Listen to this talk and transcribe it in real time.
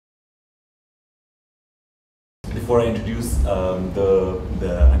before I introduce the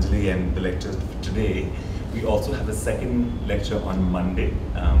Anjali and the lecture today, we also have a second lecture on Monday,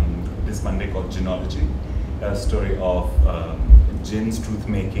 this Monday called Ginology, a story of Jin's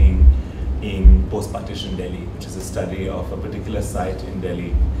truth-making in post-partition Delhi, which is a study of a particular site in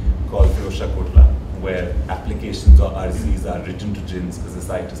Delhi called Firozshah Kotla, where applications or RCs are written to Jins because the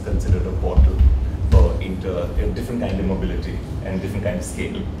site is considered a portal for a different kind of mobility and different kind of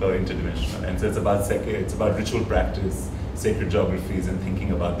scale for interdimensional. And so it's about ritual practice, sacred geographies, and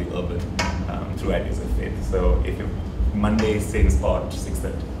thinking about the urban through ideas of faith. So if Monday, same spot,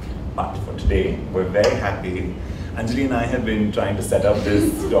 6:30. But for today, we're very happy. Anjali and I have been trying to set up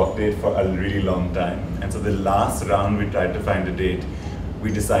this talk date for a really long time. And so the last round we tried to find a date,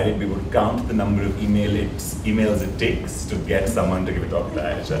 we decided we would count the number of emails it takes to get someone to give a talk to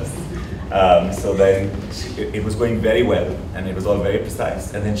IIHS. So then it was going very well, and it was all very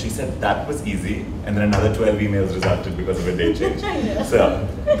precise. And then she said that was easy, and then another 12 emails resulted because of a date change. So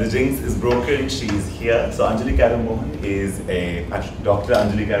the jinx is broken. She is here. So Anjali Karol Mohan is Dr.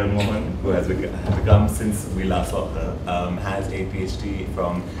 Anjali Karol Mohan, who has become, since we last saw her, has a PhD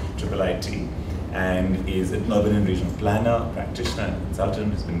from IIIT, and is an urban and regional planner, practitioner, and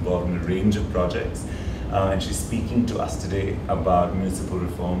consultant. Has been involved in a range of projects. And she's speaking to us today about municipal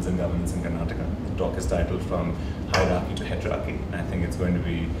reforms and governance in Karnataka. The talk is titled From Hierarchy to Heterarchy, and I think it's going to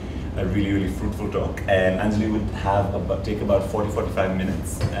be a really, really fruitful talk. And Anjali will take about 40-45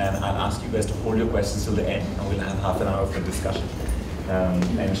 minutes, and I'll ask you guys to hold your questions till the end, and we'll have half an hour for discussion.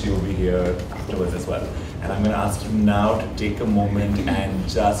 And she will be here afterwards as well. And I'm going to ask you now to take a moment and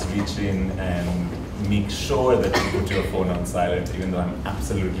just reach in and make sure that you put your phone on silent, even though I'm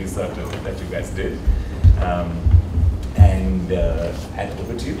absolutely certain that you guys did. And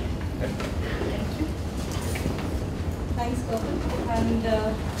over to you. Thank you. Thanks, Gautam. And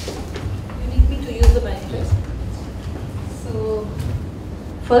you need me to use the mic, right? So,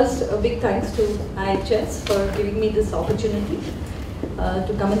 first, a big thanks to IIHS for giving me this opportunity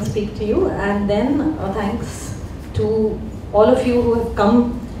to come and speak to you. And then thanks to all of you who have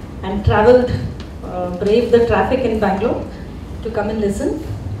come and traveled, braved the traffic in Bangalore to come and listen.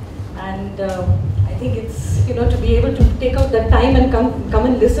 And I think it's, to be able to take out that time and come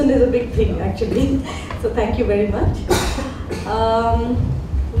and listen is a big thing, actually. So thank you very much.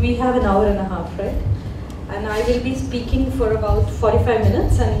 We have an hour and a half, right? And I will be speaking for about 45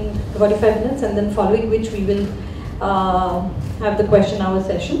 minutes, and then following which we will have the question hour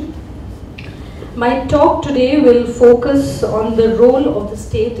session. My talk today will focus on the role of the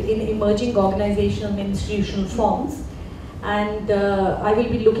state in emerging organizational and institutional forms. And I will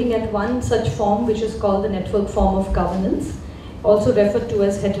be looking at one such form, which is called the network form of governance, also referred to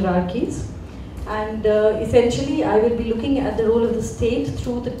as heterarchies. And essentially, I will be looking at the role of the state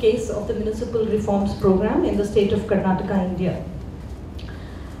through the case of the Municipal Reforms Programme in the state of Karnataka, India.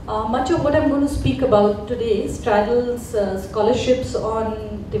 Much of what I'm going to speak about today straddles scholarships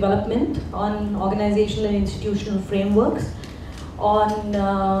on development, on organizational and institutional frameworks,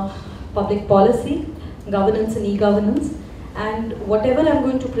 on public policy, governance and e-governance. And whatever I'm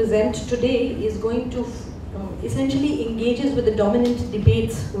going to present today is going to essentially engages with the dominant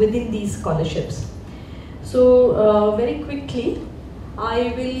debates within these scholarships. So very quickly,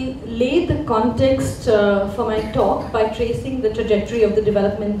 I will lay the context for my talk by tracing the trajectory of the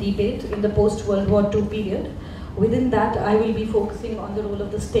development debate in the post-World War II period. Within that, I will be focusing on the role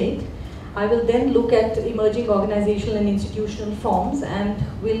of the state. I will then look at emerging organizational and institutional forms, and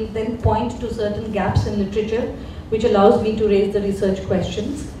will then point to certain gaps in literature which allows me to raise the research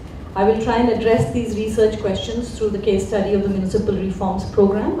questions. I will try and address these research questions through the case study of the Municipal Reforms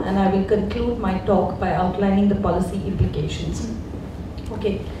Programme, and I will conclude my talk by outlining the policy implications.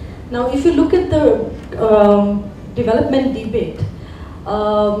 Okay, now if you look at the development debate,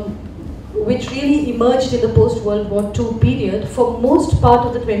 which really emerged in the post-World War II period, for most part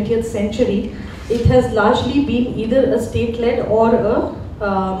of the 20th century, it has largely been either a state-led or a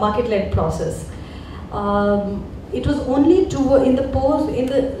market-led process. It was only in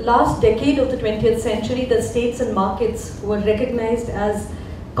the last decade of the 20th century that states and markets were recognized as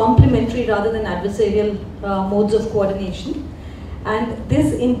complementary rather than adversarial modes of coordination. And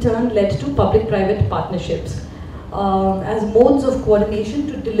this in turn led to public-private partnerships as modes of coordination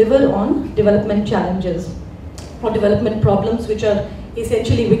to deliver on development challenges or development problems which are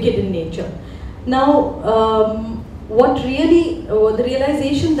essentially wicked in nature. Now, the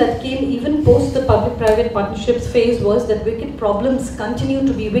realization that came even post the public-private partnerships phase was that wicked problems continue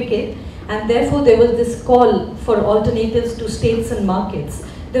to be wicked, and therefore there was this call for alternatives to states and markets.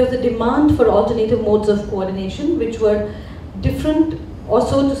 There was a demand for alternative modes of coordination which were different or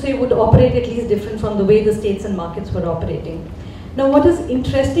so to say would operate at least different from the way the states and markets were operating. Now what is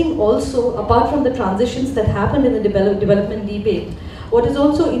interesting also, apart from the transitions that happened in the development debate, what is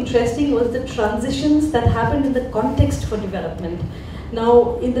also interesting was the transitions that happened in the context for development.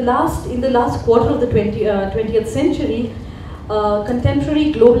 Now in the last quarter of the 20th century,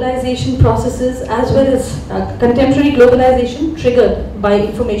 contemporary globalization processes as well as contemporary globalization triggered by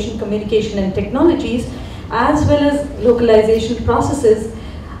information communication and technologies as well as localization processes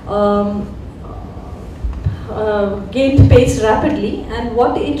gained pace rapidly, and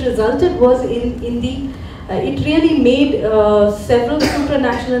what it resulted was it really made several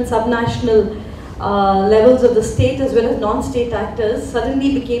supranational and subnational levels of the state as well as non-state actors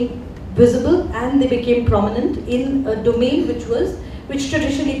suddenly became visible, and they became prominent in a domain which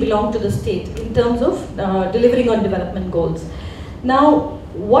traditionally belonged to the state in terms of delivering on development goals. Now,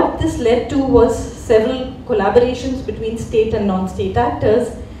 what this led to was several collaborations between state and non-state actors,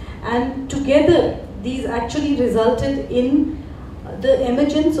 and together these actually resulted in the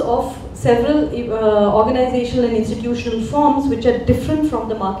emergence of several organizational and institutional forms which are different from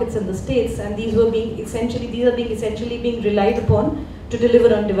the markets and the states, and these are being essentially relied upon to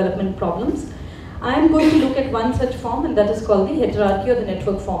deliver on development problems. I am going to look at one such form, and that is called the heterarchy, or the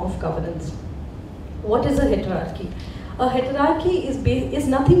network form of governance. What is a heterarchy? A heterarchy is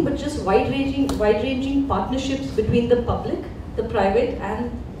nothing but just wide-ranging partnerships between the public, the private, and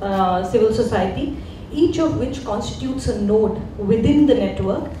civil society, each of which constitutes a node within the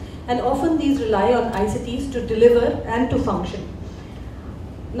network, and often these rely on ICTs to deliver and to function.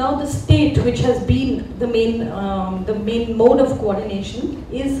 Now the state, which has been the main mode of coordination,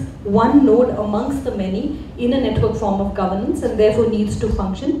 is one node amongst the many in a network form of governance, and therefore needs to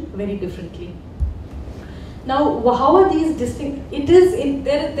function very differently. Now, how are these distinct?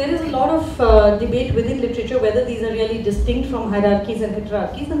 There is a lot of debate within literature whether these are really distinct from hierarchies and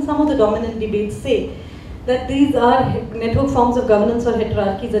heterarchies, and some of the dominant debates say that these are network forms of governance or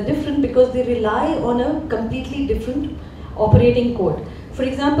heterarchies are different because they rely on a completely different operating code. For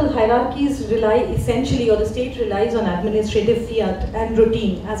example, hierarchies rely essentially, or the state relies on administrative fiat and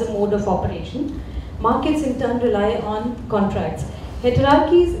routine as a mode of operation. Markets in turn rely on contracts.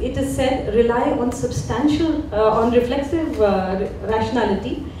 Heterarchies, it is said, rely on on reflexive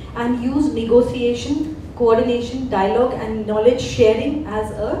rationality and use negotiation, coordination, dialogue, and knowledge sharing as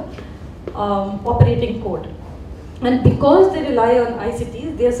a operating code. And because they rely on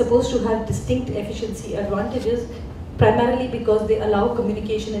ICTs, they are supposed to have distinct efficiency advantages, primarily because they allow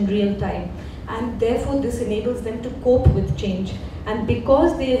communication in real time. And therefore, this enables them to cope with change. And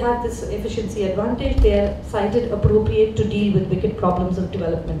because they have this efficiency advantage, they are cited appropriate to deal with wicked problems of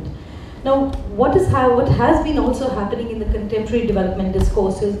development. Now, what has been also happening in the contemporary development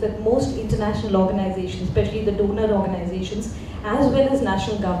discourse is that most international organizations, especially the donor organizations, as well as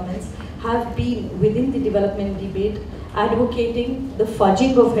national governments, have been within the development debate advocating the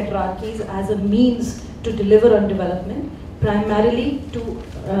fudging of heterarchies as a means to deliver on development, primarily to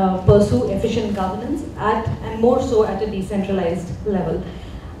pursue efficient governance and more so at a decentralized level.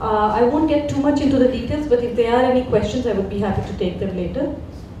 I won't get too much into the details, but if there are any questions, I would be happy to take them later.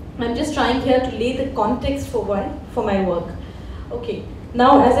 I'm just trying here to lay the context for my work. Okay,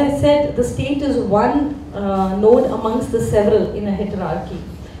 now as I said, the state is one node amongst the several in a heterarchy.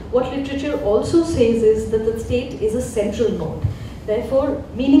 What literature also says is that the state is a central node.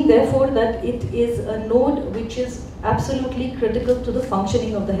 Meaning that it is a node which is absolutely critical to the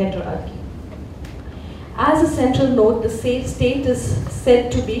functioning of the heterarchy. As a central node, the state is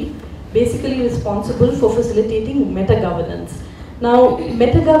said to be basically responsible for facilitating meta-governance. Now,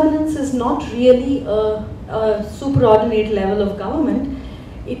 meta-governance is not really a superordinate level of government.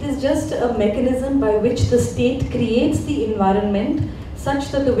 It is just a mechanism by which the state creates the environment such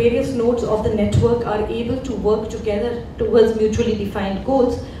that the various nodes of the network are able to work together towards mutually defined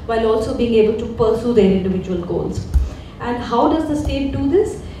goals while also being able to pursue their individual goals. And how does the state do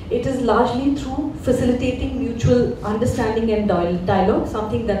this? It is largely through facilitating mutual understanding and dialogue,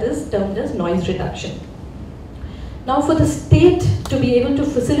 something that is termed as noise reduction. Now, for the state to be able to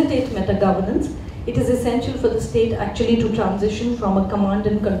facilitate meta-governance, it is essential for the state actually to transition from a command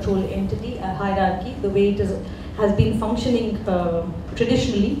and control entity, a hierarchy, the way it has been functioning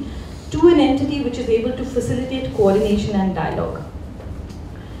traditionally, to an entity which is able to facilitate coordination and dialogue.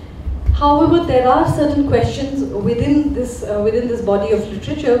 However, there are certain questions within this body of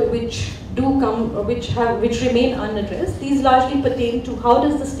literature which remain unaddressed. These largely pertain to how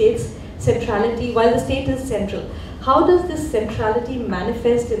does the state's centrality, while the state is central, how does this centrality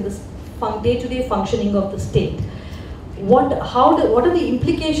manifest in the day-to-day functioning of the state? What are the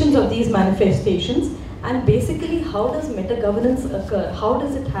implications of these manifestations, And basically, how does meta-governance occur? How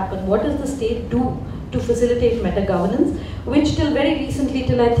does it happen? What does the state do to facilitate meta-governance? Which till very recently,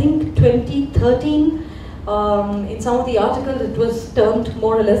 till I think 2013, in some of the articles it was termed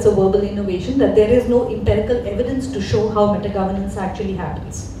more or less a verbal innovation, that there is no empirical evidence to show how meta-governance actually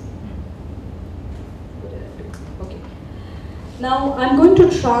happens. Okay. Now I'm going to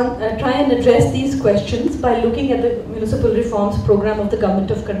try and address these questions by looking at the Municipal Reforms Programme of the Government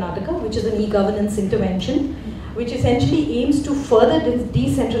of Karnataka, which is an e-governance intervention, which essentially aims to further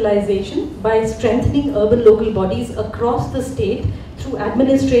decentralization by strengthening urban local bodies across the state through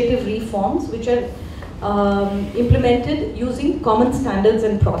administrative reforms which are implemented using common standards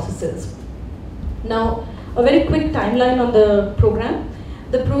and processes. Now, a very quick timeline on the program.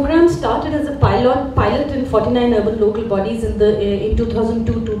 The program started as a pilot in 49 urban local bodies in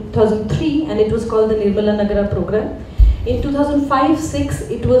 2002-2003, and it was called the Nirbala Nagara program. In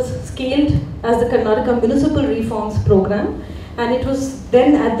 2005-06, it was scaled as the Karnataka Municipal Reforms Programme, and it was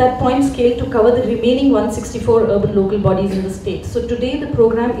then at that point scaled to cover the remaining 164 urban local bodies in the state. So today the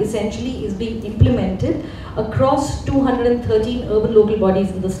program essentially is being implemented across 213 urban local bodies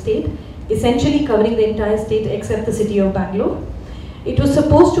in the state, essentially covering the entire state except the city of Bangalore. It was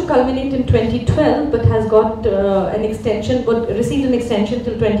supposed to culminate in 2012, but has got an extension, but received an extension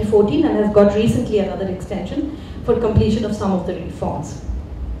till 2014 and has got recently another extension for completion of some of the reforms.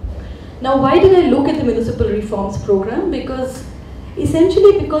 Now, why did I look at the Municipal Reforms Programme? Because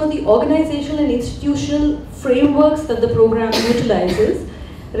essentially because the organizational and institutional frameworks that the program utilizes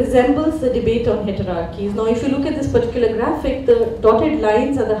resembles the debate on heterarchies. Now, if you look at this particular graphic, the dotted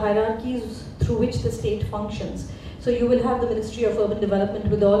lines are the hierarchies through which the state functions. So you will have the Ministry of Urban Development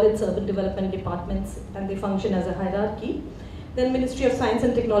with all its urban development departments, and they function as a hierarchy. Then Ministry of Science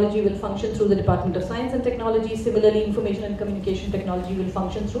and Technology will function through the Department of Science and Technology. Similarly, Information and Communication Technology will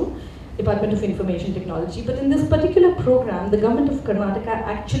function through Department of Information Technology. But in this particular program, the government of Karnataka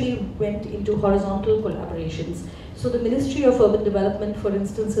actually went into horizontal collaborations. So the Ministry of Urban Development, for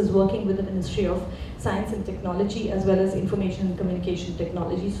instance, is working with the Ministry of Science and Technology as well as Information and Communication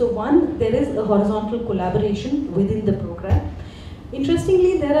Technology. So one, there is a horizontal collaboration within the program.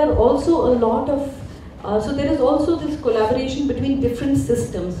 Interestingly, there are also a lot of so there is also this collaboration between different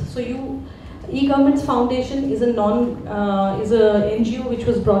systems. So e-Governments Foundation is a NGO which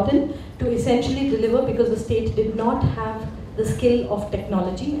was brought in to essentially deliver, because the state did not have the skill of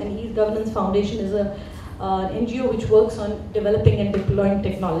technology, and e-Governance Foundation is a NGO which works on developing and deploying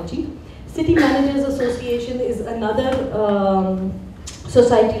technology. City Managers Association is another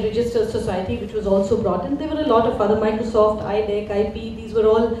society, registered society, which was also brought in. There were a lot of other, Microsoft, IDEC, IP, these were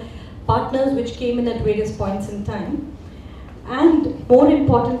all partners which came in at various points in time. And more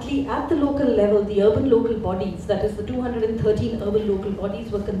importantly, at the local level, the urban local bodies, that is the 213 urban local bodies,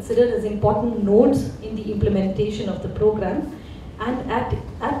 were considered as important nodes in the implementation of the program. And at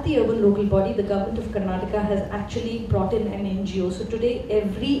the urban local body, the government of Karnataka has actually brought in an NGO. So today,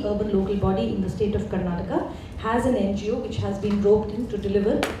 every urban local body in the state of Karnataka has an NGO which has been roped in to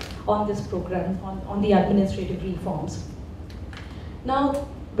deliver on this program, on the administrative reforms. Now,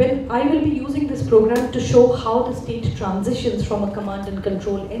 when I will be using this program to show how the state transitions from a command and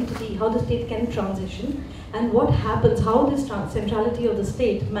control entity, how the state can transition, and what happens, how this centrality of the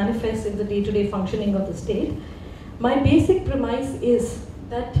state manifests in the day-to-day functioning of the state. My basic premise is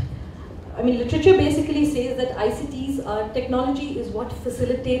that, literature basically says that ICTs are, technology is what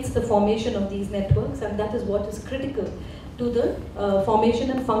facilitates the formation of these networks, and that is what is critical to the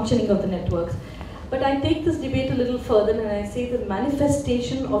formation and functioning of the networks. But I take this debate a little further and I say the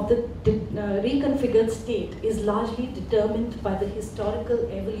manifestation of the reconfigured state is largely determined by the historical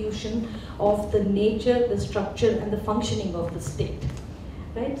evolution of the nature, the structure, and the functioning of the state.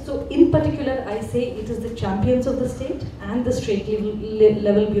 Right? So in particular, I say it is the champions of the state and the state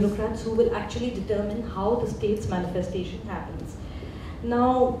level bureaucrats who will actually determine how the state's manifestation happens.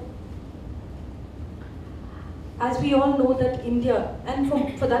 Now, as we all know that India, and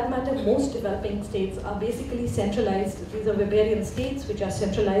for that matter most developing states, are basically centralized. These are Weberian states which are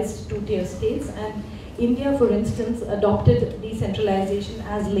centralized two-tier states, and India, for instance, adopted decentralization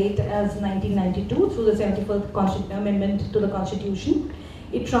as late as 1992 through the 71st Amendment to the Constitution.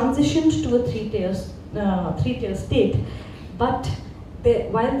 It transitioned to a three-tier state, but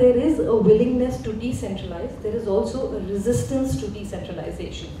while there is a willingness to decentralize, there is also a resistance to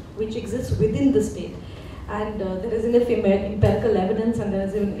decentralization which exists within the state. And there is enough empirical evidence and there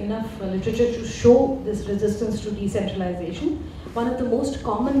is enough literature to show this resistance to decentralization. One of the most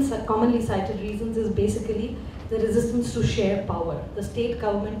commonly cited reasons is basically the resistance to share power. The state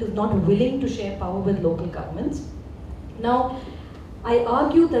government is not willing to share power with local governments. Now, I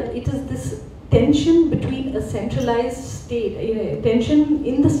argue that it is this tension between a centralized state, tension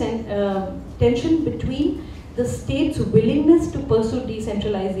between the state's willingness to pursue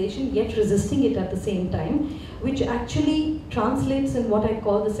decentralization yet resisting it at the same time, which actually translates in what I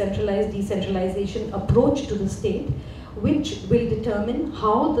call the centralized decentralization approach to the state, which will determine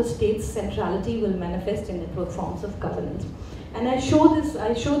how the state's centrality will manifest in network forms of governance. And I show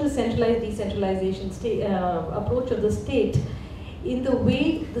the centralized decentralization approach of the state in the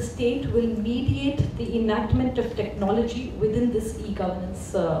way the state will mediate the enactment of technology within this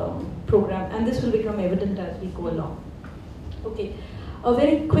e-governance program, and this will become evident as we go along. Okay, a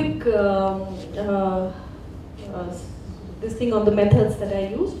very quick this thing on the methods that I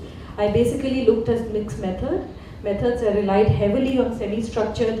used. I basically looked at mixed methods. I relied heavily on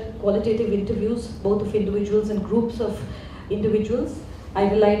semi-structured qualitative interviews, both of individuals and groups of individuals. I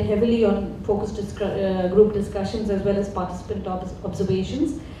relied heavily on focus group discussions as well as participant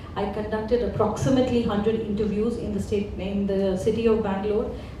observations. I conducted approximately 100 interviews in the city of Bangalore,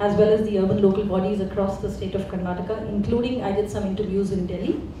 as well as the urban local bodies across the state of Karnataka, including I did some interviews in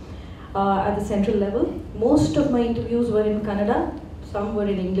Delhi at the central level. Most of my interviews were in Kannada, some were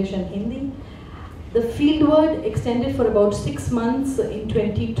in English and Hindi. The fieldwork extended for about 6 months in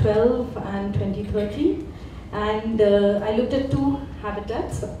 2012 and 2013. And I looked at two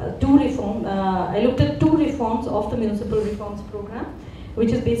habitats, I looked at two reforms of the Municipal Reforms Programme,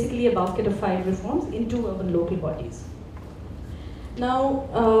 which is basically a basket of 5 reforms in 2 urban local bodies. Now,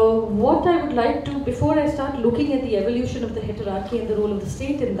 what I would like to, before I start looking at the evolution of the heterarchy and the role of the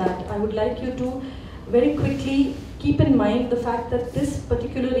state in that, I would like you to very quickly keep in mind the fact that this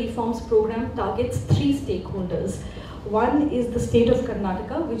particular reforms program targets 3 stakeholders. One is the state of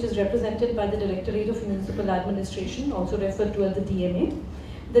Karnataka, which is represented by the Directorate of Municipal Administration, also referred to as the DMA.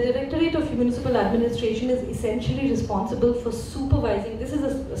 The Directorate of Municipal Administration is essentially responsible for supervising, this is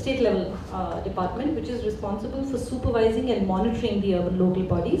a state level department, which is responsible for supervising and monitoring the urban local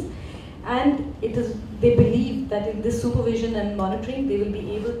bodies. And they believe that in this supervision and monitoring, they will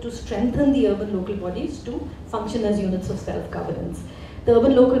be able to strengthen the urban local bodies to function as units of self-governance. The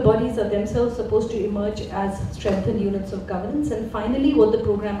urban local bodies are themselves supposed to emerge as strengthened units of governance. And finally, what the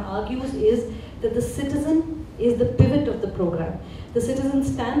program argues is that the citizen is the pivot of the program. The citizen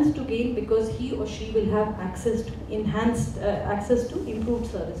stands to gain because he or she will have access to improved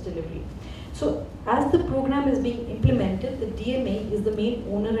service delivery. So as the program is being implemented, the DMA is the main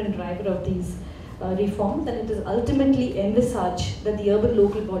owner and driver of these reforms, and it is ultimately envisaged that the urban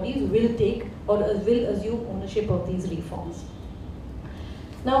local bodies will take or will assume ownership of these reforms.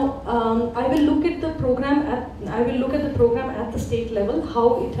 Now, I will look at the program at the state level,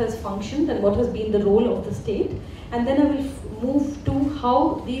 how it has functioned and what has been the role of the state, and then I will move to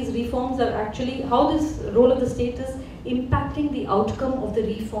how these reforms are actually, how this role of the state is impacting the outcome of the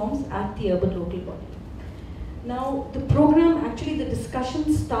reforms at the urban local body. Now, the program, actually the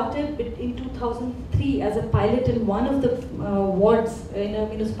discussion started in 2003 as a pilot in one of the wards in a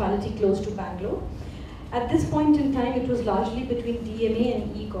municipality close to Bangalore. At this point in time, it was largely between DMA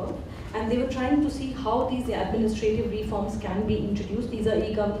and eGov, and they were trying to see how these administrative reforms can be introduced. These are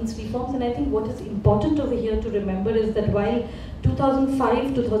e-governance reforms, and I think what is important over here to remember is that while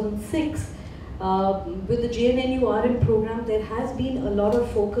 2005, 2006, with the JNNU-RM program, there has been a lot of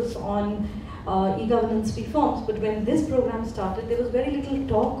focus on e-governance reforms, but when this program started, there was very little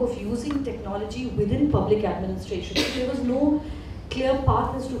talk of using technology within public administration. There was no clear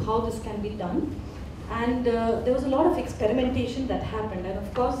path as to how this can be done. And there was a lot of experimentation that happened, and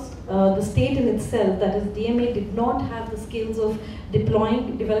of course the state in itself, that is DMA, did not have the skills of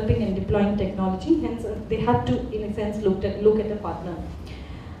developing and deploying technology, hence they had to, in a sense, look at a partner.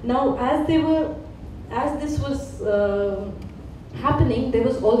 Now, as this was happening, there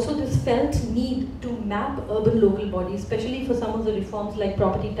was also this felt need to map urban local bodies, especially for some of the reforms like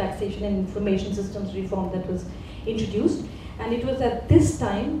property taxation and information systems reform that was introduced. And it was at this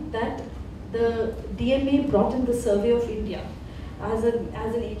time that the DMA brought in the Survey of India as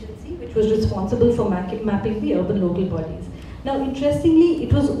an agency which was responsible for mapping the urban local bodies. Now, interestingly,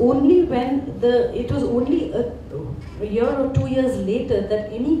 it was only a year or 2 years later that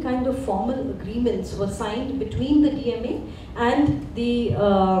any kind of formal agreements were signed between the DMA and the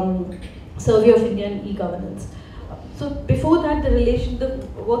Survey of India and e-governance. So before that, the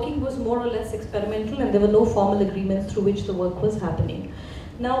working was more or less experimental, and there were no formal agreements through which the work was happening.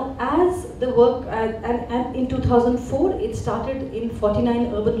 Now, as the work, and in 2004, it started in 49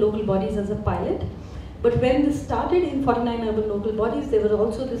 urban local bodies as a pilot. But when this started in 49 urban local bodies, there was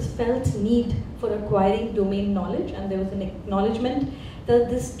also this felt need for acquiring domain knowledge, and there was an acknowledgement that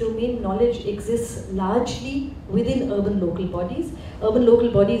this domain knowledge exists largely within urban local bodies. Urban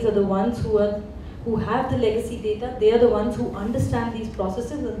local bodies are the ones who are who have the legacy data, they are the ones who understand these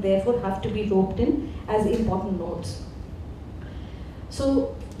processes and therefore have to be roped in as important nodes.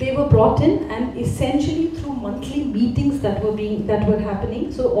 So they were brought in, and essentially through monthly meetings that were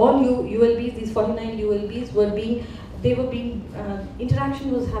happening. So all ULBs, these 49 ULBs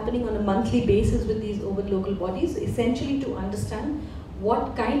interaction was happening on a monthly basis with these urban local bodies, essentially to understand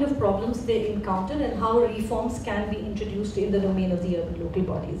what kind of problems they encounter and how reforms can be introduced in the domain of the urban local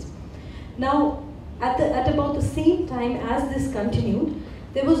bodies. Now, at about the same time as this continued,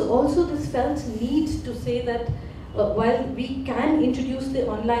 there was also this felt need to say that while we can introduce the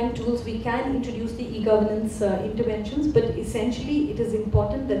online tools, we can introduce the e-governance interventions, but essentially it is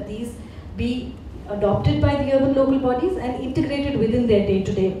important that these be adopted by the urban local bodies and integrated within their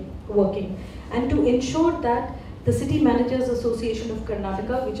day-to-day working. And to ensure that the City Managers Association of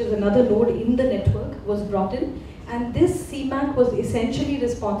Karnataka, which is another node in the network, was brought in. And this CMAC was essentially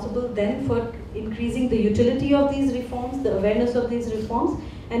responsible then for increasing the utility of these reforms, the awareness of these reforms,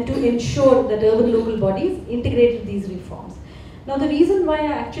 and to ensure that urban local bodies integrated these reforms. Now the reason why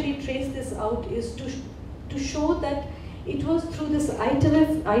I actually trace this out is to show that it was through this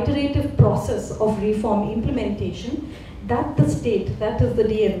iterative process of reform implementation that the state, that is the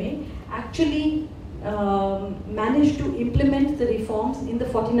DMA, actually managed to implement the reforms in the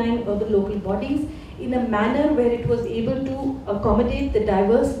 49 urban local bodies in a manner where it was able to accommodate the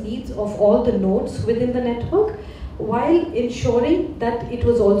diverse needs of all the nodes within the network, while ensuring that it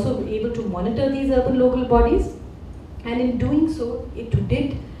was also able to monitor these urban local bodies. And in doing so, it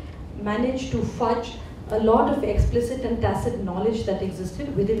did manage to fudge a lot of explicit and tacit knowledge that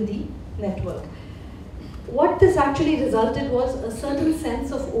existed within the network. What this actually resulted was a certain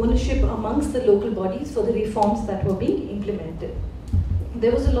sense of ownership amongst the local bodies for the reforms that were being implemented.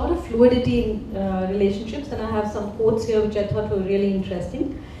 There was a lot of fluidity in relationships, and I have some quotes here which I thought were really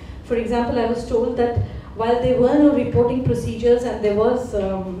interesting. For example, I was told that while there were no reporting procedures and there was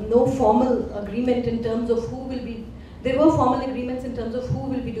no formal agreement in terms of who will be, there were formal agreements in terms of who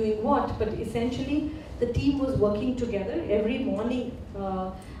will be doing what, but essentially the team was working together. Every morning,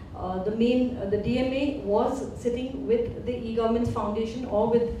 the DMA was sitting with the e-governance foundation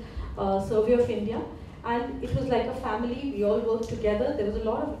or with Survey of India, and it was like a family. We all worked together. There was a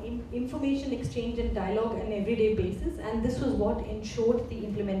lot of information exchange and dialogue on an everyday basis, and this was what ensured the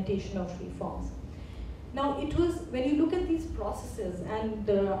implementation of reforms. Now it was, when you look at these processes, and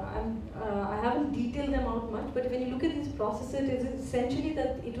I haven't detailed them out much, but when you look at these processes, it is essentially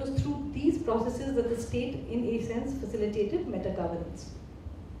that it was through these processes that the state, in a sense, facilitated meta-governance.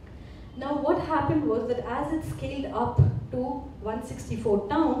 Now what happened was that as it scaled up to 164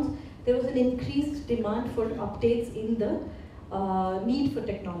 towns, there was an increased demand for updates in the need for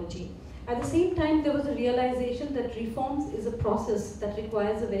technology. At the same time, there was a realization that reforms is a process that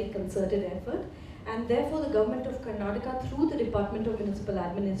requires a very concerted effort, and therefore the government of Karnataka, through the Department of Municipal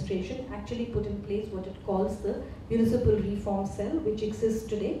Administration, actually put in place what it calls the Municipal Reforms Cell, which exists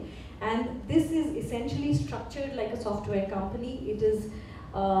today. And this is essentially structured like a software company. It is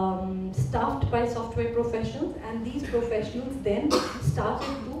staffed by software professionals, and these professionals then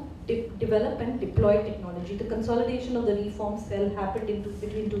started to develop and deploy technology. The consolidation of the reform cell happened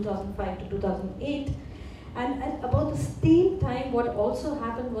between 2005 to 2008, and at about the same time what also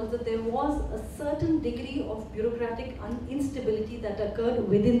happened was that there was a certain degree of bureaucratic instability that occurred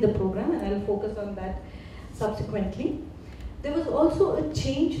within the program, and I'll focus on that subsequently. There was also a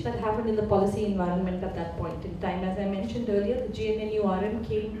change that happened in the policy environment at that point in time. As I mentioned earlier, the JNNURM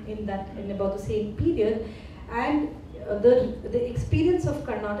came in about the same period, and the experience of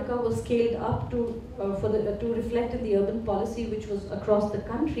Karnataka was scaled up to reflect in the urban policy which was across the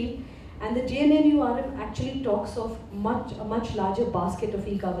country, and the JNNURM actually talks of a much larger basket of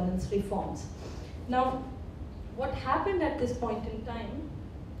e-governance reforms. Now, what happened at this point in time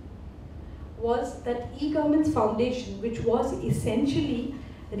was that e-governance foundation, which was essentially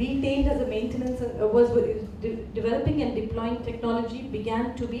retained as a maintenance, was developing and deploying technology,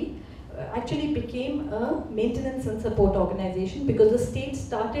 actually became a maintenance and support organization, because the state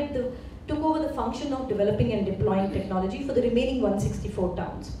took over the function of developing and deploying technology for the remaining 164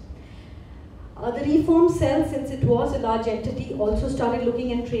 towns. The reform cell, since it was a large entity, also started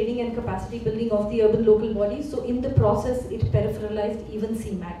looking at training and capacity building of the urban local bodies. So in the process, it peripheralized even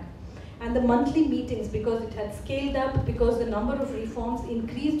CMAC. And the monthly meetings, because it had scaled up, because the number of reforms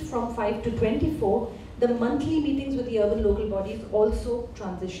increased from 5 to 24, the monthly meetings with the urban local bodies also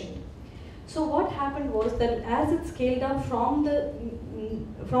transitioned. So what happened was that as it scaled up from the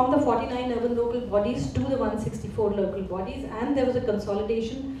 49 urban local bodies to the 164 local bodies, and there was a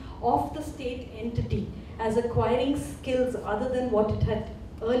consolidation of the state entity as acquiring skills other than what it had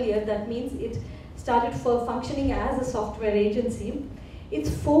earlier, that means it started for functioning as a software agency, its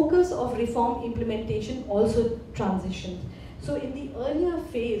focus of reform implementation also transitioned. So in the earlier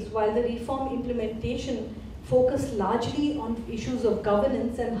phase, while the reform implementation focused largely on issues of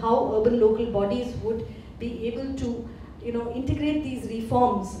governance and how urban local bodies would be able to integrate these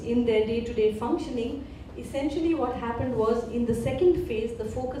reforms in their day-to-day functioning, essentially what happened was in the second phase, the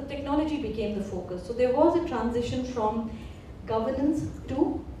focus, technology became the focus. So there was a transition from governance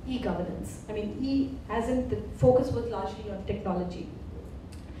to e-governance. I mean, E as in the focus was largely on technology.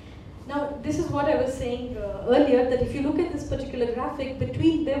 Now, this is what I was saying earlier, that if you look at this particular graphic,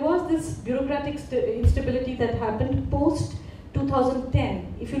 there was this bureaucratic instability that happened post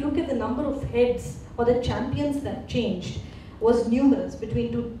 2010. If you look at the number of heads or the champions that changed, was numerous.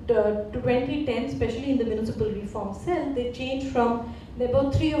 Between 2010, especially in the municipal reform cell, they changed from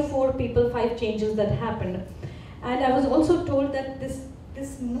about 3 or 4 people, 5 changes that happened. And I was also told that this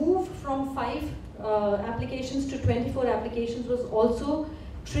move from 5 applications to 24 applications was also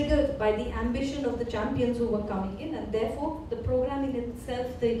triggered by the ambition of the champions who were coming in, and therefore the program in itself,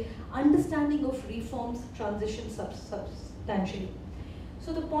 the understanding of reforms transitioned substantially.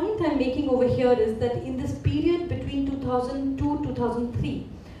 So the point I'm making over here is that in this period between 2002-2003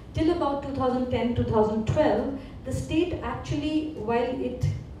 till about 2010-2012, the state actually, while it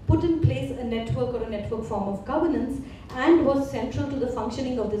put in place a network or a network form of governance and was central to the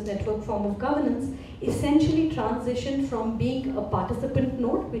functioning of this network form of governance, essentially transitioned from being a participant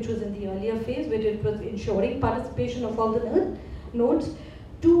node, which was in the earlier phase, where it was ensuring participation of all the nodes,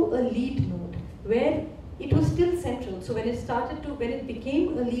 to a lead node, where it was still central. So when it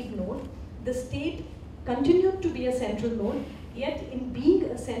became a lead node, the state continued to be a central node, yet in being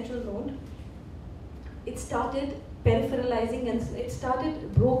a central node, it started peripheralizing and it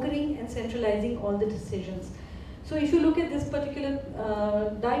started brokering and centralizing all the decisions. So if you look at this particular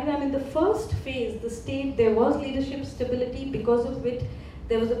diagram, in the first phase, the state, there was leadership stability, because of which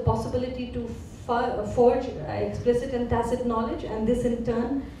there was a possibility to forge explicit and tacit knowledge, and this in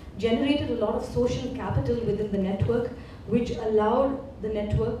turn generated a lot of social capital within the network, which allowed the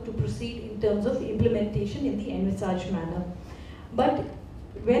network to proceed in terms of implementation in the envisaged manner. But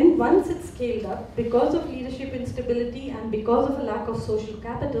once it scaled up, because of leadership instability and because of a lack of social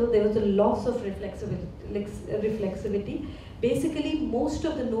capital, there was a loss of reflexivity. Basically, most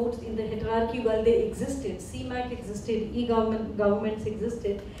of the nodes in the heterarchy, while they existed, CMAC existed, governments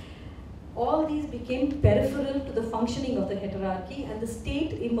existed, all these became peripheral to the functioning of the heterarchy, and the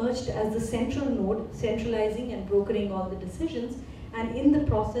state emerged as the central node, centralizing and brokering all the decisions, and in the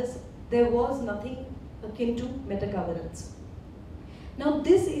process, there was nothing akin to meta-governance. Now,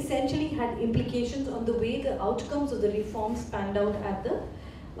 this essentially had implications on the way the outcomes of the reforms panned out at the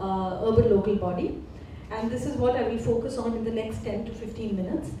urban local body, and this is what I will focus on in the next 10 to 15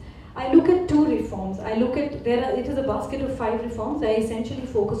 minutes. I look at 2 reforms. It is a basket of 5 reforms. I essentially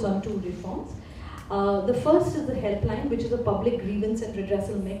focus on 2 reforms. The first is the Helpline, which is a public grievance and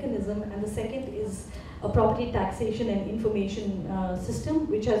redressal mechanism, and the second is a property taxation and information system,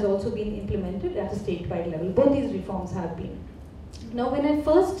 which has also been implemented at a statewide level. Both these reforms have been. Now, when I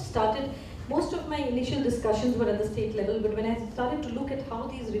first started, most of my initial discussions were at the state level, but when I started to look at how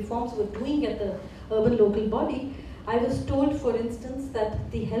these reforms were doing at the urban local body, I was told, for instance,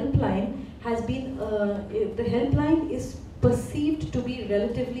 that the helpline is perceived to be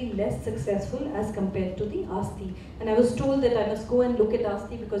relatively less successful as compared to the Aasthi. And I was told that I must go and look at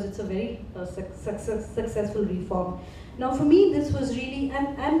Aasthi because it's a very successful reform. Now, for me, this was really,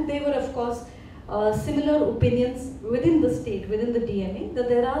 and they were, of course, similar opinions within the state, within the DMA, that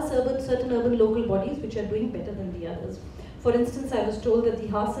there are certain urban local bodies which are doing better than the others. For instance, I was told that the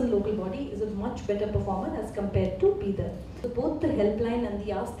Hassan local body is a much better performer as compared to Bidar. So both the Helpline and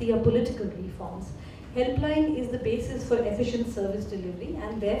the Aasthi are political reforms. Helpline is the basis for efficient service delivery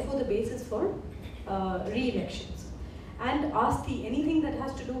and therefore the basis for re-elections. And Aasthi, anything that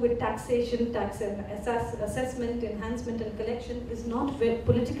has to do with taxation, tax assessment, enhancement and collection is not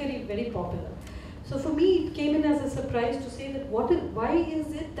politically very popular. So for me, it came in as a surprise to say that why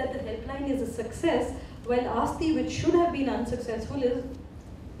is it that the Helpline is a success while Aasthi, which should have been unsuccessful,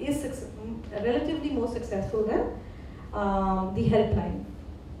 is relatively more successful than the Helpline.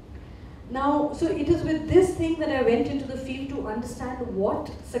 Now, so it is with this thing that I went into the field to understand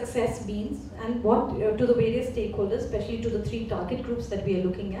what success means and what to the various stakeholders, especially to the 3 target groups that we are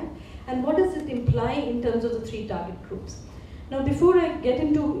looking at, and what does it imply in terms of the 3 target groups. Now, before I get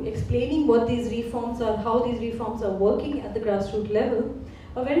into explaining what these reforms are, how these reforms are working at the grassroots level,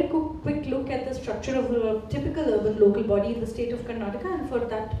 a very quick look at the structure of a typical urban local body in the state of Karnataka, and for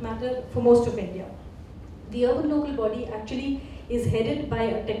that matter, for most of India. The urban local body actually is headed by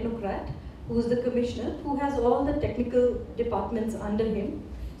a technocrat who's the commissioner, who has all the technical departments under him.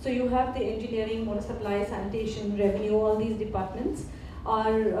 So you have the engineering, water supply, sanitation, revenue, all these departments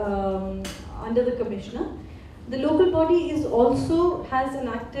are under the commissioner. The local body is also has an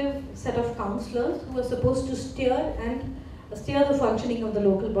active set of councillors who are supposed to steer the functioning of the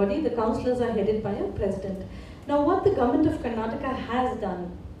local body. The councillors are headed by a president. Now what the government of Karnataka has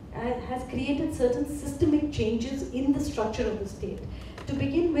done has created certain systemic changes in the structure of the state. To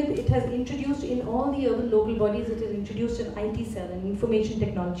begin with, it has introduced in all the urban local bodies, it has introduced an IT cell, an information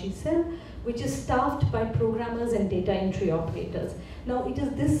technology cell, which is staffed by programmers and data entry operators. Now it is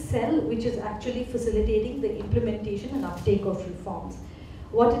this cell which is actually facilitating the implementation and uptake of reforms.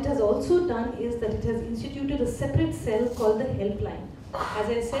 What it has also done is that it has instituted a separate cell called the Helpline. As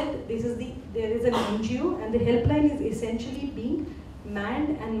I said, there is an NGO, and the Helpline is essentially being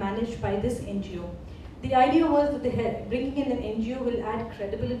manned and managed by this NGO. The idea was that bringing in an NGO will add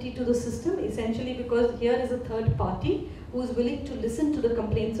credibility to the system, essentially because here is a third party who is willing to listen to the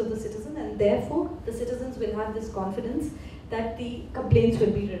complaints of the citizen, and therefore the citizens will have this confidence that the complaints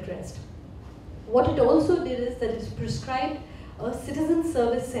will be redressed. What it also did is that it prescribed a citizen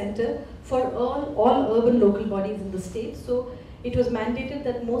service center for all urban local bodies in the state. So it was mandated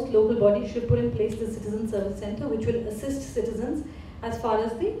that most local bodies should put in place the citizen service center, which will assist citizens as far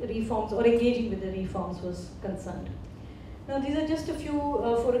as the reforms or engaging with the reforms was concerned. Now these are just a few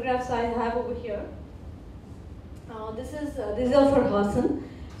photographs I have over here. These are for Hassan.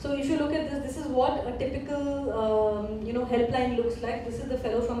 So if you look at this is what a typical helpline looks like. This is the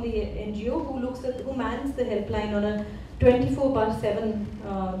fellow from the NGO who mans the helpline on a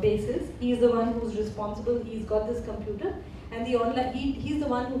 24/7 basis. He's the one who's responsible. He's got this computer, and he's the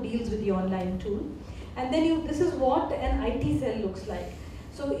one who deals with the online tool. And then this is what an IT cell looks like.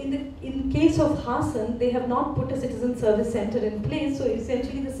 So in case of Hassan, they have not put a citizen service center in place. So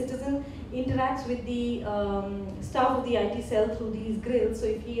essentially the citizen interacts with the staff of the IT cell through these grills. So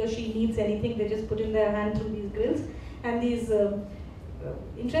if he or she needs anything, they just put in their hand through these grills. And these,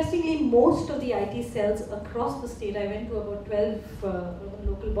 interestingly, most of the IT cells across the state, I went to about 12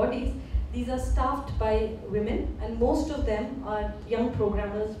 local bodies, these are staffed by women, and most of them are young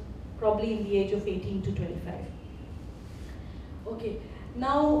programmers, probably in the age of 18 to 25. Okay,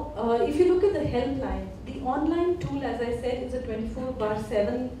 now if you look at the helpline, the online tool, as I said, is a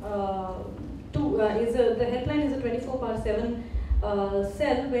 24/7 the helpline is a 24/7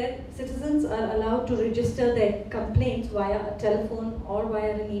 cell where citizens are allowed to register their complaints via a telephone or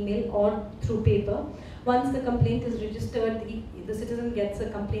via an email or through paper. Once the complaint is registered, the citizen gets a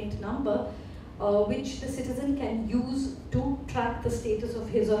complaint number, which the citizen can use to track the status of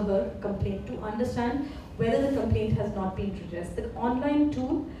his or her complaint, to understand whether the complaint has not been redressed. The online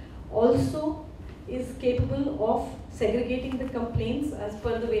tool also is capable of segregating the complaints as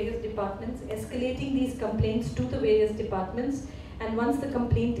per the various departments, escalating these complaints to the various departments, and once the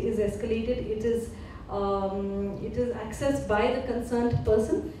complaint is escalated, it is accessed by the concerned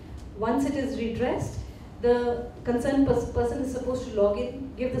person. Once it is redressed, the concerned person is supposed to log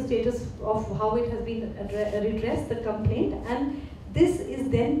in, give the status of how it has been redressed, the complaint, and this is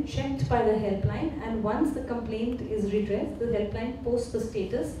then checked by the helpline, and once the complaint is redressed, the helpline posts the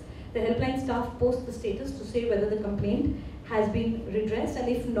status. The helpline staff posts the status to say whether the complaint has been redressed, and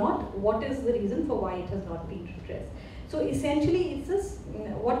if not, what is the reason for why it has not been redressed. So essentially, it's this,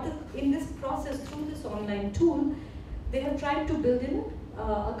 in this process, through this online tool, they have tried to build in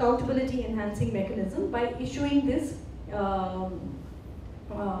accountability enhancing mechanism by issuing this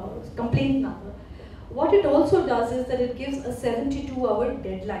complaint number. What it also does is that it gives a 72-hour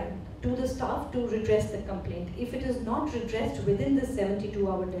deadline to the staff to redress the complaint. If it is not redressed within this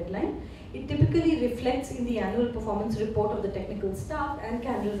 72-hour deadline, it typically reflects in the annual performance report of the technical staff and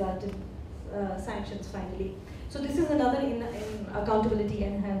can result in sanctions finally. So this is another in accountability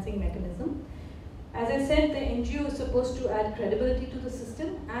enhancing mechanism. As I said, the NGO is supposed to add credibility to the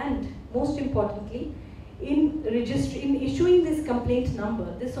system, and most importantly, in issuing this complaint number,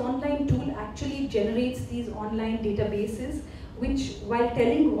 this online tool actually generates these online databases which, while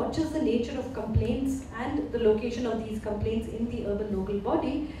telling what is the nature of complaints and the location of these complaints in the urban local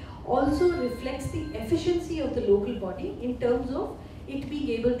body, also reflects the efficiency of the local body in terms of it being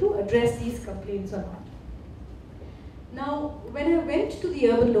able to address these complaints or not. Now, when I went to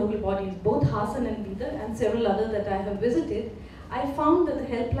the urban local bodies, both Hassan and Bidar and several others that I have visited, I found that the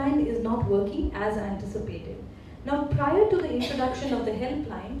helpline is not working as anticipated. Now, prior to the introduction of the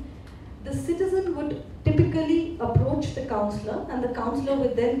helpline, the citizen would typically approach the councillor, and the councillor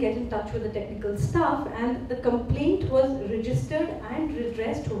would then get in touch with the technical staff, and the complaint was registered and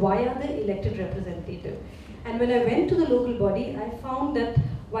redressed via the elected representative. And when I went to the local body, I found that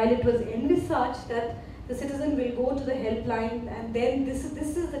while it was envisaged that the citizen will go to the helpline and then this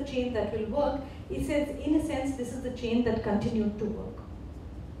is the chain that will work, it says, in a sense, this is the chain that continued to work.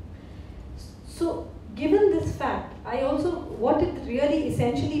 So, given this fact, what it really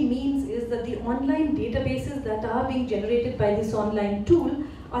essentially means is that the online databases that are being generated by this online tool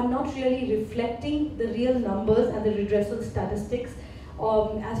are not really reflecting the real numbers and the redressal statistics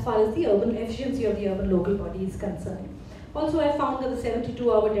as far as the urban efficiency of the urban local body is concerned. Also, I found that the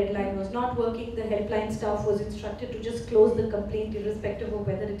 72-hour deadline was not working. The helpline staff was instructed to just close the complaint irrespective of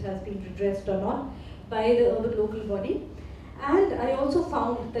whether it has been redressed or not by the urban local body. And I also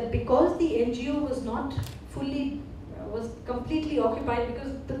found that because the NGO was not was completely occupied,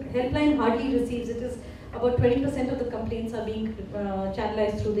 because the helpline hardly receives, it is about 20% of the complaints are being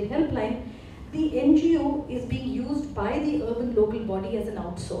channelized through the helpline, the NGO is being used by the urban local body as an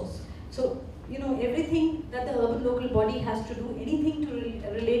outsource. So, everything that the urban local body has to do, anything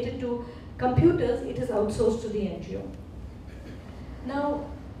related to computers, it is outsourced to the NGO. Now,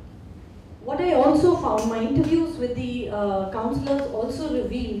 what I also found, my interviews with the councillors also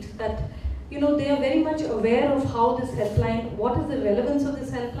revealed that, they are very much aware of how this helpline, what is the relevance of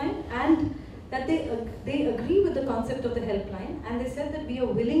this helpline, and that they agree with the concept of the helpline, and they said that we are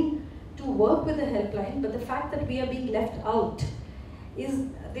willing to work with the helpline, but the fact that we are being left out is,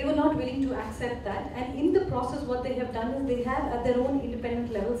 they were not willing to accept that, and in the process what they have done is they have at their own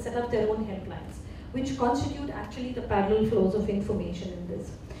independent level set up their own helplines, which constitute actually the parallel flows of information in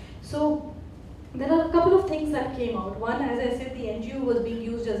this. So there are a couple of things that came out. One, as I said, the NGO was being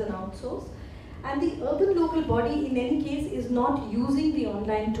used as an outsource, and the urban local body in any case is not using the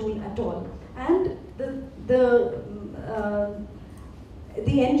online tool at all. And the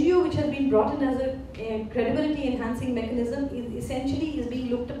NGO, which has been brought in as a credibility enhancing mechanism, is being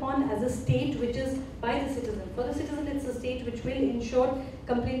looked upon as a state which is by the citizen. For the citizen, it's a state which will ensure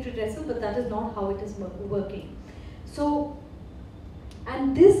complaint redressal, but that is not how it is working. So,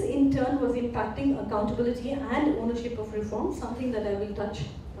 and this in turn was impacting accountability and ownership of reform, something that I will touch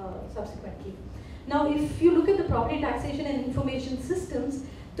subsequently. Now, if you look at the property taxation and information systems,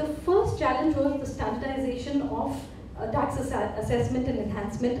 the first challenge was the standardization of tax assessment and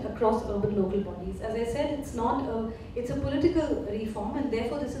enhancement across urban local bodies. As I said, it's a political reform, and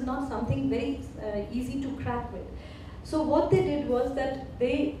therefore this is not something very easy to crack with. So what they did was that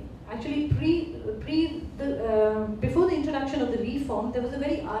they actually before the introduction of the reform, there was a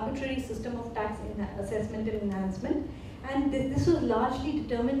very arbitrary system of tax assessment and enhancement, and this was largely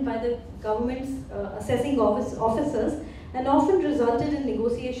determined by the government's assessing officers, and often resulted in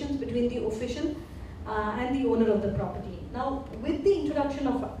negotiations between the official and the owner of the property. Now, with the introduction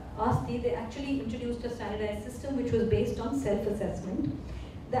of Aasthi, they actually introduced a standardized system which was based on self-assessment.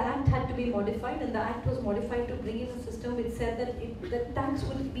 The Act had to be modified, and the Act was modified to bring in a system which said that the tax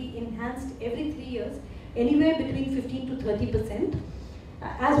would be enhanced every 3 years, anywhere between 15 to 30%,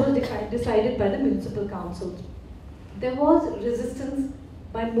 as was decided by the municipal councils. There was resistance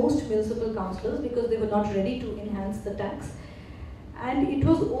by most municipal councillors because they were not ready to enhance the tax. And it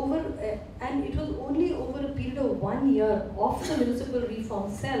was only over a period of 1 year of the municipal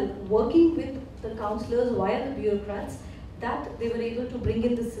reform cell working with the councillors via the bureaucrats that they were able to bring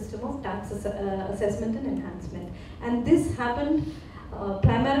in this system of tax assessment and enhancement. And this happened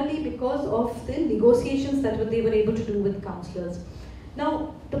primarily because of the negotiations that they were able to do with councillors.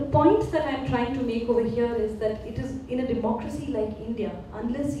 Now, the point that I'm trying to make over here is that it is in a democracy like India,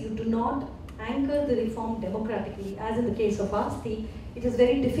 unless you do not anchor the reform democratically, as in the case of Aasthi, it is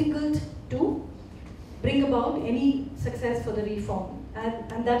very difficult to bring about any success for the reform.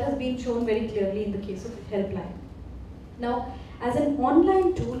 And that has been shown very clearly in the case of Helpline. Now, as an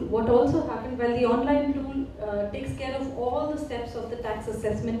online tool, what also happened, well, the online tool takes care of all the steps of the tax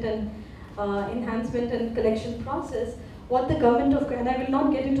assessment and enhancement and collection process. What the government of, and I will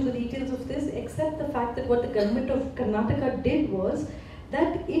not get into the details of this, except the fact that what the government of Karnataka did was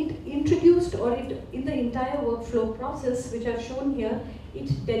that it introduced, or it, in the entire workflow process, which I've shown here, it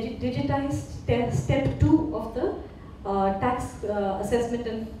digitized step 2 of the tax assessment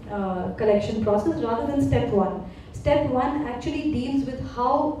and collection process rather than step 1. Step 1 actually deals with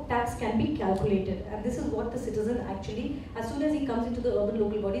how tax can be calculated, and this is what the citizen actually, as soon as he comes into the urban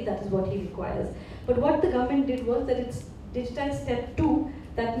local body, that is what he requires. But what the government did was that it's digitized step 2,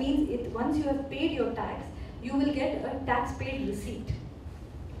 that means once you have paid your tax, you will get a tax paid receipt,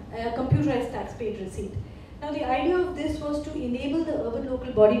 a computerized tax paid receipt. Now the idea of this was to enable the urban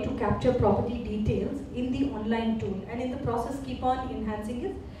local body to capture property details in the online tool, and in the process keep on enhancing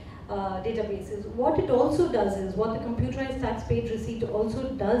its databases. What it also does is, what the computerized tax paid receipt also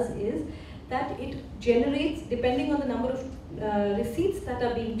does is, that it generates, depending on the number of receipts that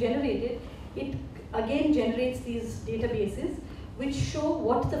are being generated, it again generates these databases which show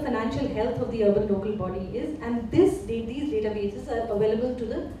what the financial health of the urban local body is, and these databases are available to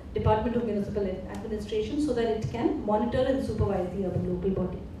the Department of Municipal Administration so that it can monitor and supervise the urban local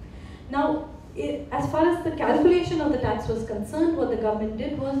body. Now, as far as the calculation of the tax was concerned, what the government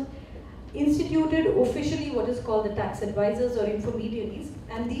did was instituted officially what is called the tax advisors or intermediaries,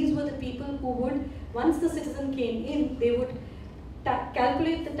 and these were the people who would, once the citizen came in, they would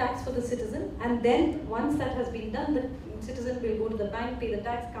calculate the tax for the citizen, and then once that has been done, the citizen will go to the bank, pay the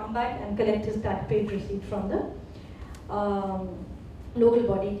tax, come back and collect his tax paid receipt from the local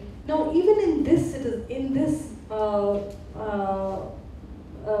body. Now, even in this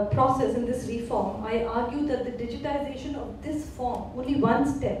process, in this reform, I argue that the digitization of this form, only one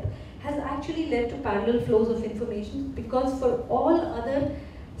step, has actually led to parallel flows of information, because for all other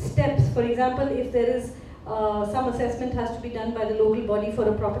steps, for example, if there is some assessment has to be done by the local body for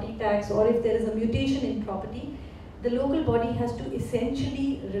a property tax, or if there is a mutation in property, the local body has to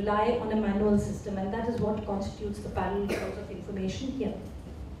essentially rely on a manual system, and that is what constitutes the parallel flows of information here.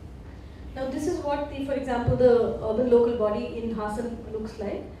 Now, this is what, for example, the urban local body in Hassan looks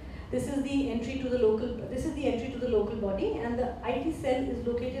like. This is the entry to the local. This is the entry to the local body, and the IT cell is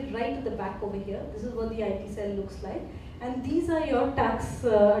located right at the back over here. This is what the IT cell looks like, and these are your tax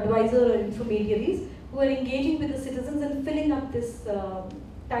advisor or intermediaries who are engaging with the citizens and filling up this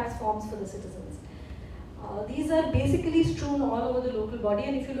tax forms for the citizens. These are basically strewn all over the local body,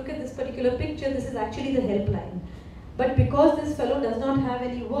 and if you look at this particular picture, this is actually the helpline. But because this fellow does not have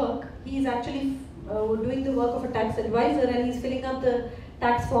any work, he is actually doing the work of a tax advisor, and he's filling up the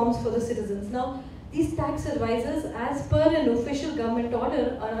tax forms for the citizens. Now, these tax advisors, as per an official government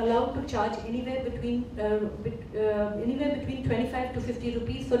order, are allowed to charge anywhere between 25 to 50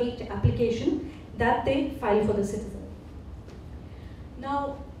 rupees for each application that they file for the citizen.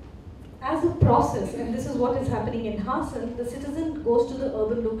 Now, as a process, and this is what is happening in Hassan, the citizen goes to the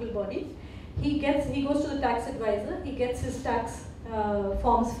urban local body. He goes to the tax advisor, he gets his tax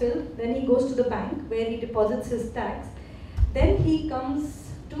forms filled, then he goes to the bank where he deposits his tax. Then he comes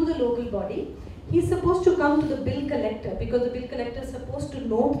to the local body. He's supposed to come to the bill collector, because the bill collector is supposed to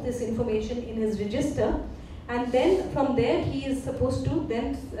note this information in his register, and then from there he is supposed to,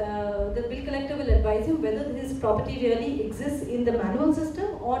 then the bill collector will advise him whether his property really exists in the manual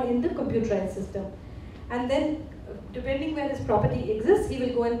system or in the computerized system. And then depending where his property exists, he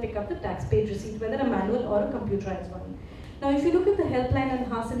will go and pick up the tax paid receipt, whether a manual or a computerized one. Now, if you look at the helpline and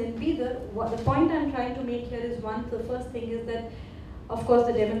Hassan and Bidar, the point I'm trying to make here is the first thing is that, of course,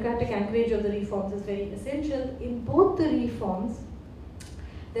 the democratic anchorage of the reforms is very essential. In both the reforms,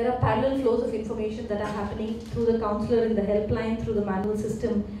 there are parallel flows of information that are happening through the councillor in the helpline, through the manual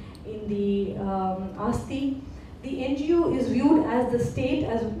system in the Aasthi. The NGO is viewed as the state,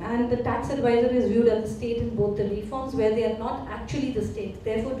 and the tax advisor is viewed as the state in both the reforms, where they are not actually the state,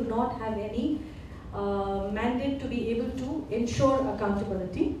 therefore do not have any mandate to be able to ensure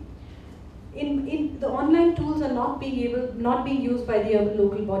accountability. In the online tools are not being used by the urban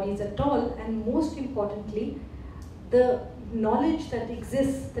local bodies at all, and most importantly, the knowledge that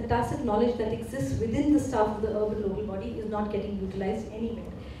exists, the tacit knowledge that exists within the staff of the urban local body is not getting utilized anywhere.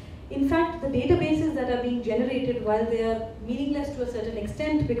 In fact, the databases that are being generated, while they are meaningless to a certain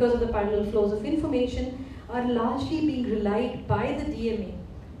extent because of the parallel flows of information, are largely being relied by the DMA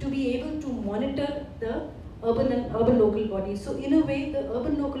to be able to monitor the urban local body. So in a way, the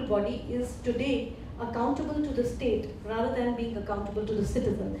urban local body is today accountable to the state rather than being accountable to the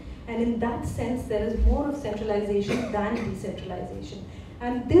citizen. And in that sense, there is more of centralization than decentralization.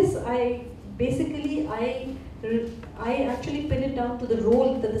 And this I actually pin it down to the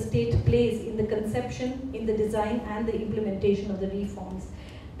role that the state plays in the conception, in the design, and the implementation of the reforms.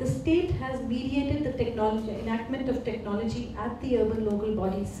 The state has mediated the enactment of technology at the urban local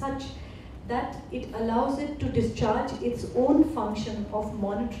body such that it allows it to discharge its own function of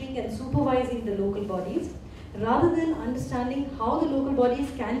monitoring and supervising the local bodies, rather than understanding how the local bodies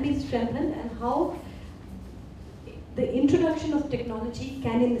can be strengthened and how the introduction of technology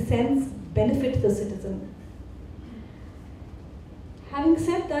can, in a sense, benefit the citizen. Having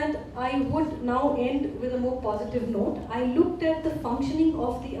said that, I would now end with a more positive note. I looked at the functioning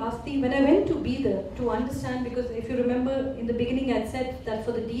of the Aasthi when I went to Bidar to understand, because if you remember in the beginning I said that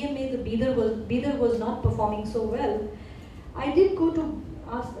for the DMA, the Bidar was not performing so well. I did go to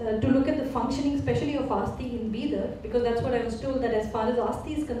look at the functioning, especially of Aasthi in Bidar, because that's what I was told, that as far as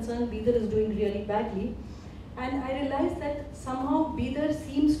Aasthi is concerned, Bidar is doing really badly. And I realized that somehow Bidar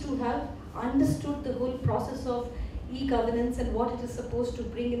seems to have understood the whole process of e-governance and what it is supposed to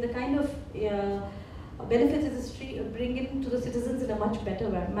bring in, the kind of benefits it is bringing to the citizens in a much better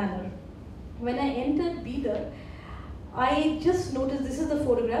manner. When I entered Bidar, I just noticed, this is the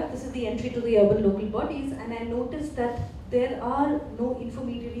photograph, this is the entry to the urban local bodies, and I noticed that there are no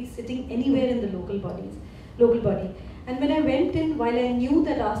intermediaries sitting anywhere in the local body. And when I went in, while I knew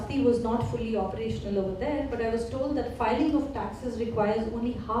that Aasthi was not fully operational over there, but I was told that filing of taxes requires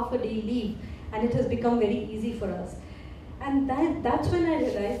only half a day leave, and it has become very easy for us. And that's when I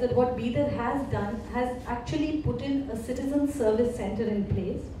realized that what Bidar has done has actually put in a citizen service center in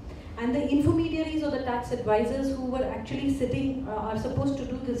place. And the intermediaries or the tax advisors who were actually sitting, are supposed to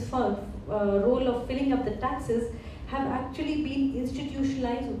do this role of filling up the taxes, have actually been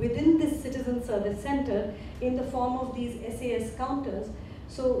institutionalized within this citizen service center in the form of these SAS counters,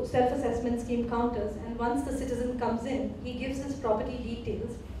 so self-assessment scheme counters, and once the citizen comes in, he gives his property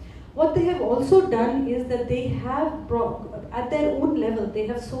details. What they have also done is that they have at their own level, they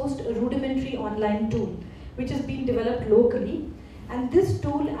have sourced a rudimentary online tool, which has been developed locally. And this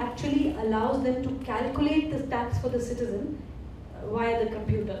tool actually allows them to calculate the tax for the citizen via the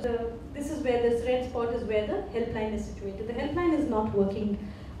computer. So this is where this red spot is where the helpline is situated. The helpline is not working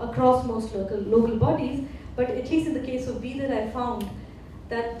across most local bodies, but at least in the case of Bidar, I found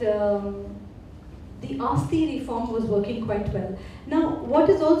that the Aasthi reform was working quite well. Now, what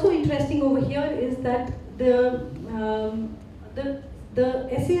is also interesting over here is that the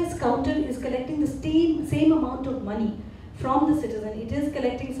SAS counter is collecting the same amount of money from the citizen. It is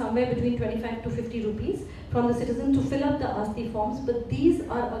collecting somewhere between 25 to 50 rupees from the citizen to fill up the Aasthi forms, but these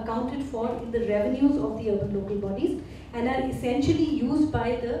are accounted for in the revenues of the urban local bodies and are essentially used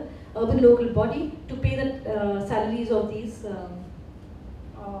by the urban local body to pay the salaries of these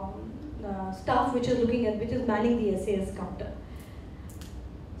staff which is manning the SAS counter.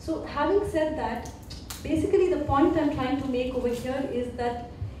 So having said that, basically the point I'm trying to make over here is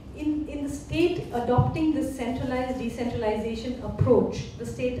that in the state adopting this centralized decentralization approach, the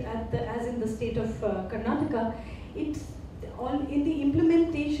state as in the state of Karnataka, in the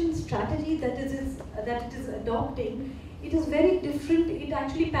implementation strategy that it is adopting, it is very different. It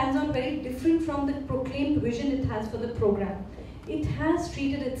actually pans out very different from the proclaimed vision it has for the program. It has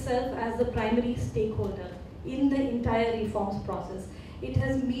treated itself as the primary stakeholder in the entire reforms process. It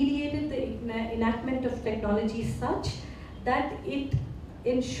has mediated the enactment of technology such that it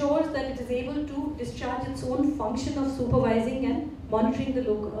ensures that it is able to discharge its own function of supervising and monitoring the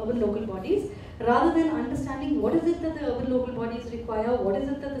urban local bodies, rather than understanding what is it that the urban local bodies require, what is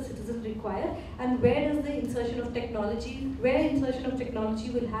it that the citizens require, and where does the insertion of technology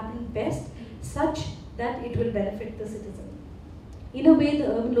will happen best such that it will benefit the citizen. In a way, the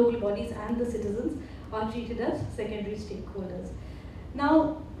urban local bodies and the citizens are treated as secondary stakeholders.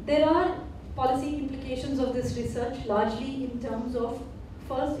 Now, there are policy implications of this research, largely in terms of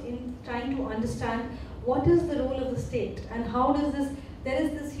first in trying to understand what is the role of the state and how does this, there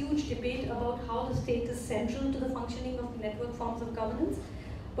is this huge debate about how the state is central to the functioning of network forms of governance.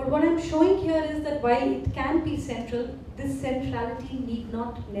 But what I'm showing here is that while it can be central, this centrality need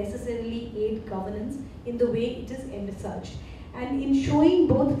not necessarily aid governance in the way it is envisaged. And in showing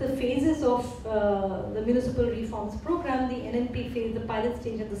both the phases of the Municipal Reforms Programme, the NNP phase, the pilot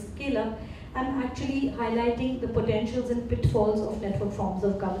stage and the scale-up, I'm actually highlighting the potentials and pitfalls of network forms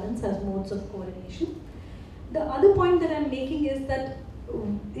of governance as modes of coordination. The other point that I'm making is that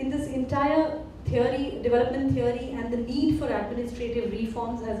in this entire theory, development theory, and the need for administrative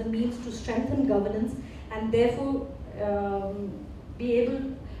reforms as a means to strengthen governance and therefore be able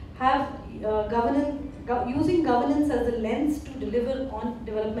to have using governance as a lens to deliver on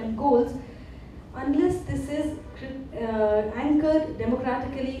development goals, unless this is anchored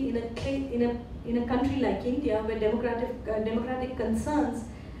democratically in a country like India, where democratic concerns,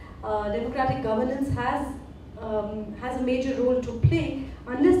 democratic governance has a major role to play.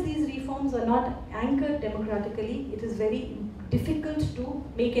 Unless these reforms are not anchored democratically, it is very difficult to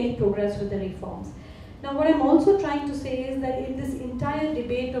make any progress with the reforms. Now, what I'm also trying to say is that in this entire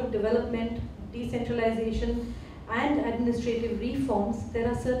debate of development, decentralization, and administrative reforms, there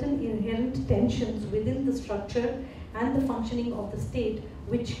are certain inherent tensions within the structure and the functioning of the state,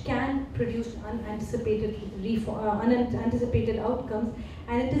 which can produce unanticipated outcomes.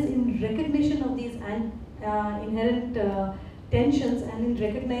 And it is in recognition of these inherent tensions and in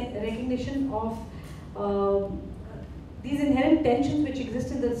recognition of these inherent tensions which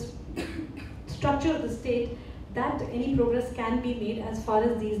exist in the structure of the state that any progress can be made as far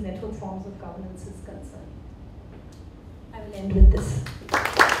as these network forms of governance is concerned. I will end with this.